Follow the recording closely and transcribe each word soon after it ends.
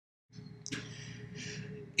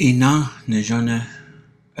Ina Njone,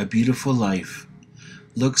 A Beautiful Life,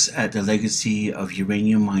 looks at the legacy of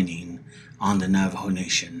uranium mining on the Navajo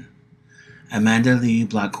Nation. Amanda Lee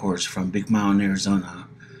Blackhorse from Big Mountain, Arizona,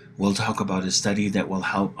 will talk about a study that will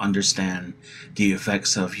help understand the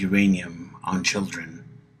effects of uranium on children.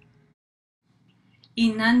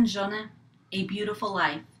 Ina Njone, A Beautiful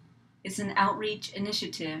Life, is an outreach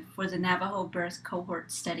initiative for the Navajo birth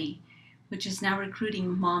cohort study, which is now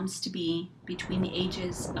recruiting moms-to-be between the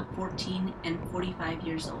ages of 14 and 45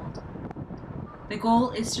 years old. The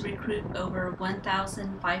goal is to recruit over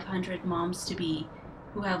 1,500 moms-to-be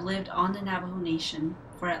who have lived on the Navajo Nation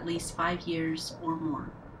for at least 5 years or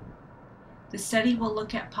more. The study will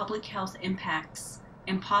look at public health impacts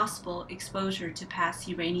and possible exposure to past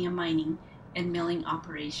uranium mining and milling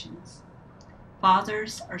operations.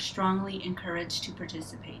 Fathers are strongly encouraged to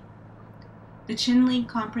participate. The Chinle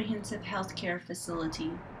Comprehensive Healthcare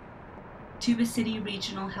Facility, Tuba City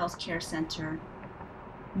Regional Healthcare Center,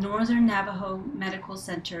 Northern Navajo Medical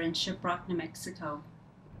Center in Shiprock, New Mexico,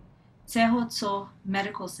 Cerro Tzo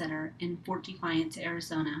Medical Center in Fort Defiance,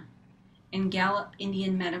 Arizona, and Gallup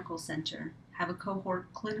Indian Medical Center have a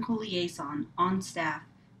cohort clinical liaison on staff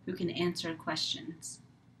who can answer questions.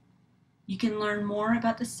 You can learn more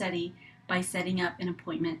about the study by setting up an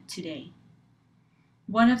appointment today.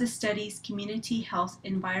 One of the study's community health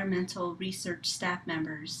environmental research staff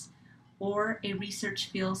members or a research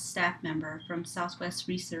field staff member from Southwest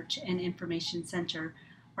Research and Information Center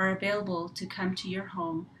are available to come to your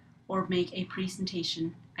home or make a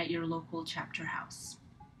presentation at your local chapter house.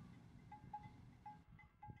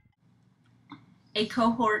 A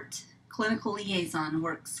cohort clinical liaison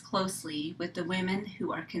works closely with the women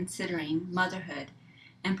who are considering motherhood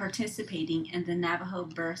and participating in the Navajo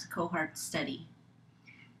birth cohort study.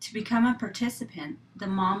 To become a participant, the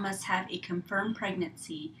mom must have a confirmed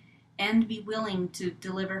pregnancy and be willing to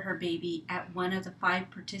deliver her baby at one of the 5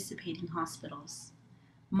 participating hospitals.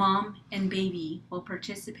 Mom and baby will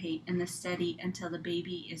participate in the study until the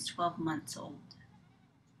baby is 12 months old.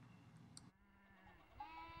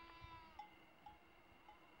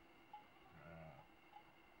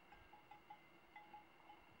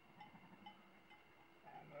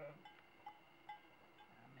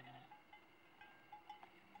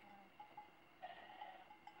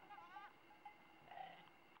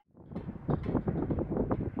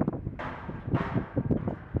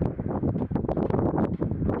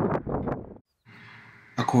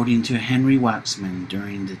 According to Henry Waxman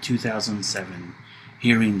during the 2007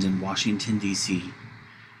 hearings in Washington, D.C.,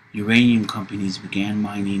 uranium companies began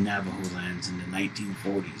mining Navajo lands in the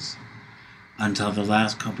 1940s until the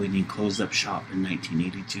last company closed up shop in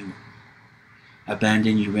 1982.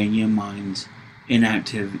 Abandoned uranium mines,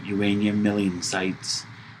 inactive uranium milling sites,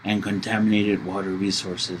 and contaminated water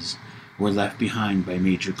resources were left behind by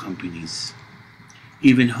major companies.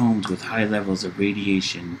 Even homes with high levels of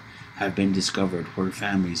radiation have been discovered where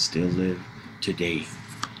families still live today.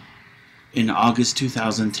 In August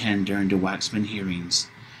 2010, during the Waxman hearings,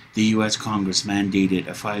 the U.S. Congress mandated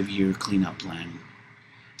a 5-year cleanup plan.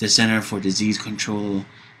 The Center for Disease Control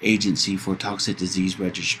Agency for Toxic Disease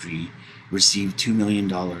Registry received $2 million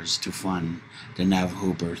to fund the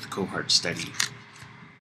Navajo birth cohort study.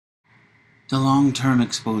 The long-term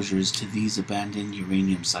exposures to these abandoned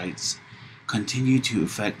uranium sites continue to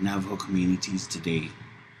affect Navajo communities today.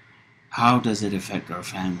 How does it affect our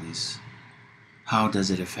families? How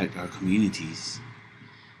does it affect our communities?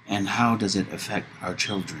 And how does it affect our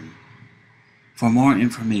children? For more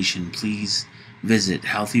information, please visit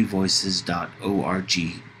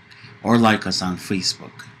healthyvoices.org or like us on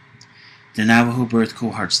Facebook. The Navajo Birth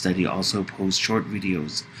Cohort Study also posts short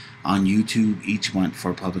videos on YouTube each month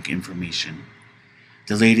for public information.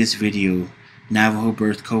 The latest video, Navajo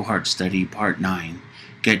Birth Cohort Study Part 9,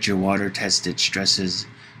 Get Your Water Tested, stresses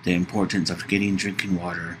the importance of getting drinking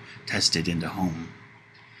water tested in the home.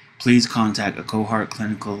 Please contact a cohort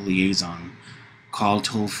clinical liaison. Call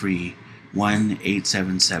toll-free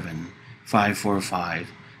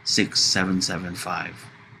 1-877-545-6775.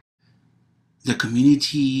 The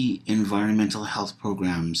Community Environmental Health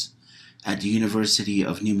Programs at the University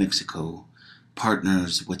of New Mexico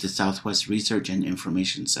partners with the Southwest Research and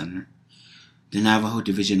Information Center, the Navajo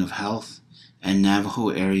Division of Health, and Navajo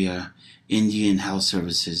Area Indian Health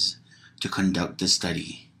Services to conduct the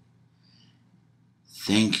study.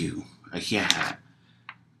 Thank you.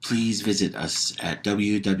 Please visit us at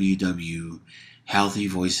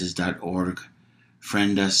www.healthyvoices.org,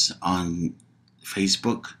 friend us on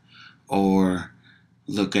Facebook, or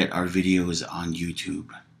look at our videos on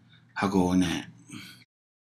YouTube. Hago na.